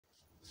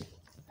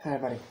Hi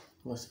everybody,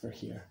 Lucifer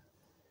here,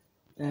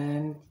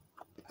 and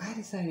I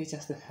decided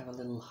just to have a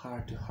little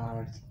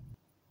heart-to-heart,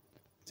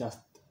 just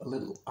a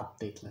little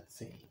update, let's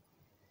say,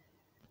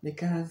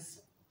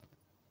 because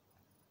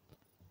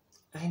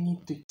I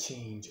need to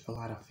change a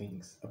lot of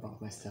things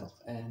about myself,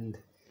 and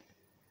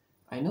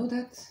I know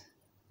that,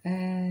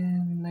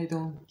 and I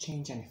don't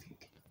change anything.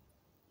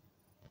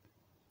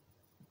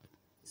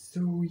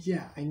 So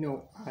yeah, I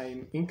know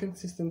I'm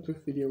inconsistent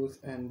with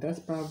videos, and that's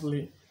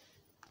probably...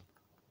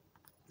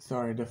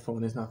 Sorry, the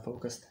phone is not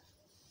focused.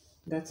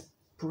 That's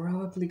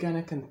probably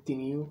gonna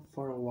continue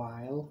for a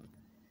while.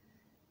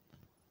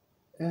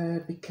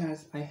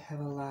 Because I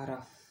have a lot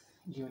of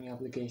uni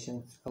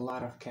obligations, a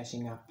lot of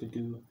catching up to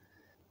do,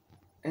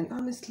 and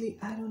honestly,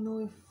 I don't know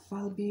if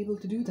I'll be able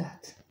to do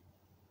that.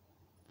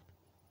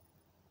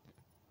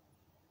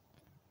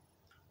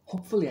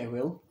 Hopefully I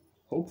will.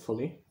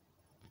 Hopefully.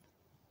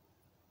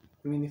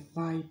 I mean, if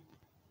I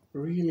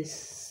really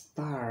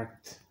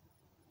start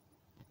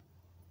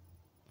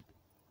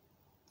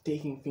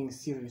taking things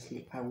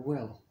seriously, I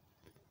will.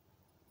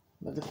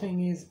 But the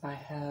thing is, I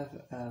have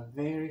a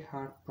very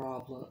hard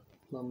problem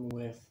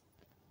with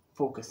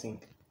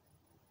focusing.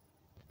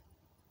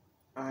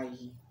 I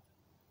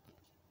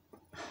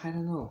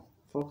don't know.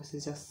 Focus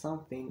is just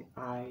something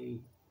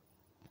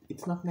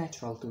it's not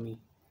natural to me.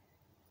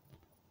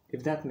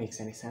 If that makes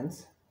any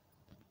sense.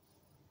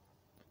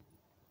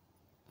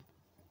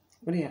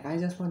 But yeah, I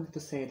just wanted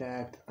to say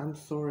that I'm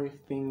sorry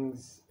if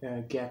things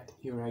get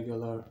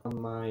irregular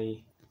on my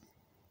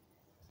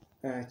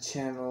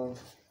channel.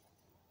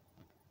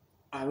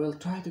 I will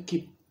try to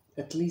keep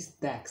at least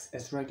decks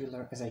as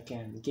regular as I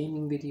can.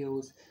 Gaming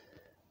videos,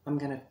 I'm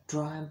gonna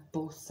try and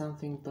post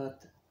something,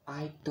 but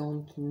I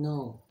don't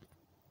know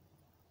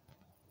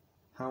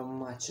how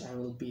much I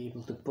will be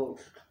able to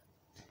post.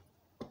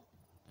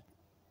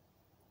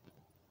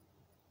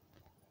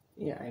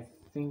 Yeah, I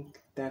think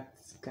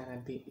that's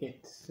gonna be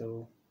it.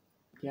 So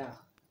yeah,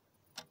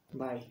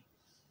 bye.